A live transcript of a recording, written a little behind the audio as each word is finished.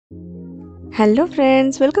Hello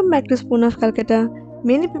friends, welcome back to Spoon of Calcutta.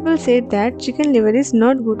 Many people said that chicken liver is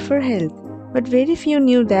not good for health, but very few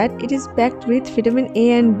knew that it is packed with vitamin A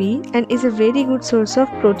and B and is a very good source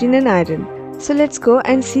of protein and iron. So let's go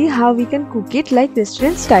and see how we can cook it like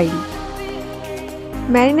restaurant style.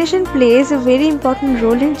 Marination plays a very important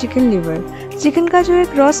role in chicken liver. Chicken का जो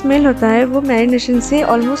एक raw smell होता है वो marination से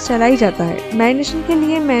almost चला ही जाता है। मैरिनेशन के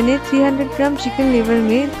लिए मैंने 300 ग्राम चिकन लिवर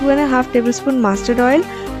में 2.5 tablespoon mustard oil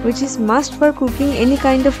which is must for cooking any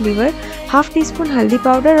kind of liver, half tea spoon हल्दी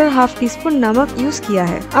पाउडर और हाफ टी स्पून नमक यूज किया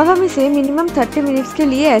है। अब हम इसे मिनिमम 30 मिनट्स के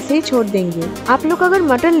लिए ऐसे ही छोड़ देंगे। आप लोग अगर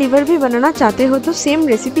मटन लिवर भी बनाना चाहते हो तो सेम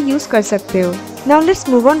रेसिपी यूज कर सकते हो। Now let's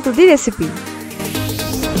move on to the recipe.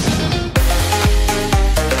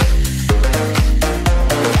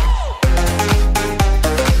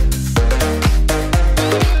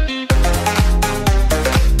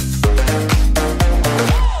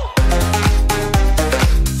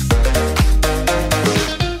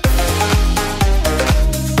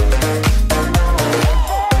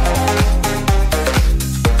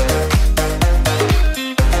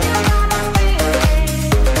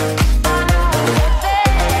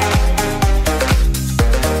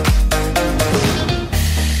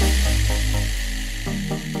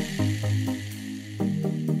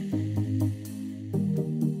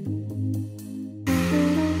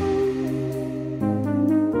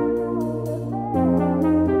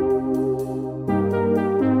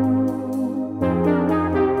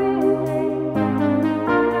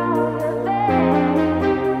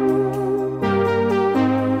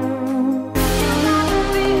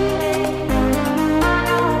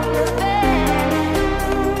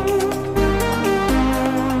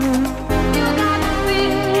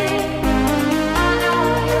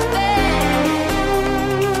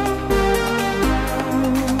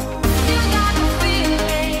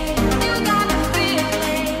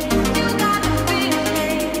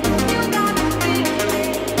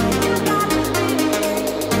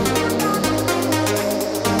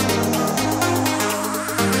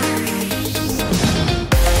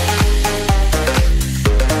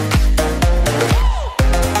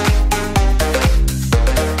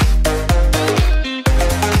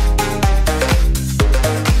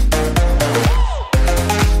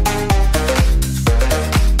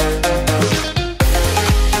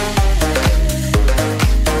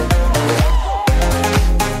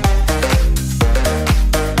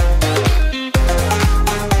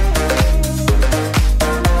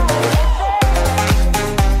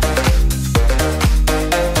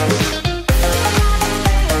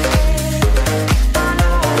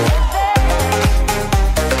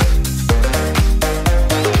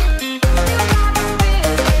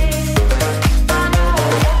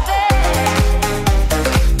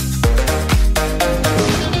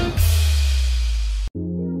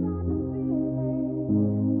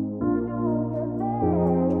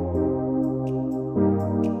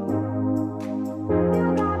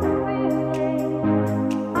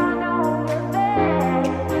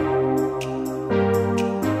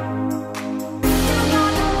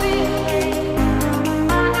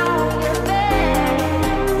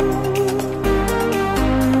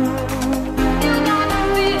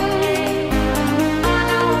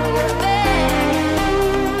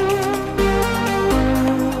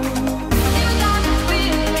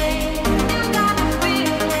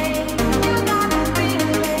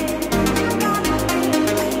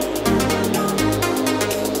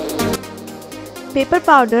 Pepper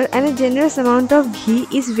powder and a generous amount of ghee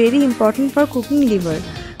is very important for cooking liver,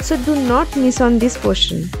 so do not miss on this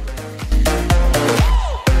portion.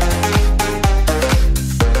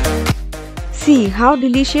 See how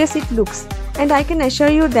delicious it looks, and I can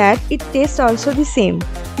assure you that it tastes also the same.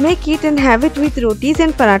 Make it and have it with rotis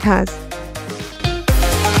and parathas.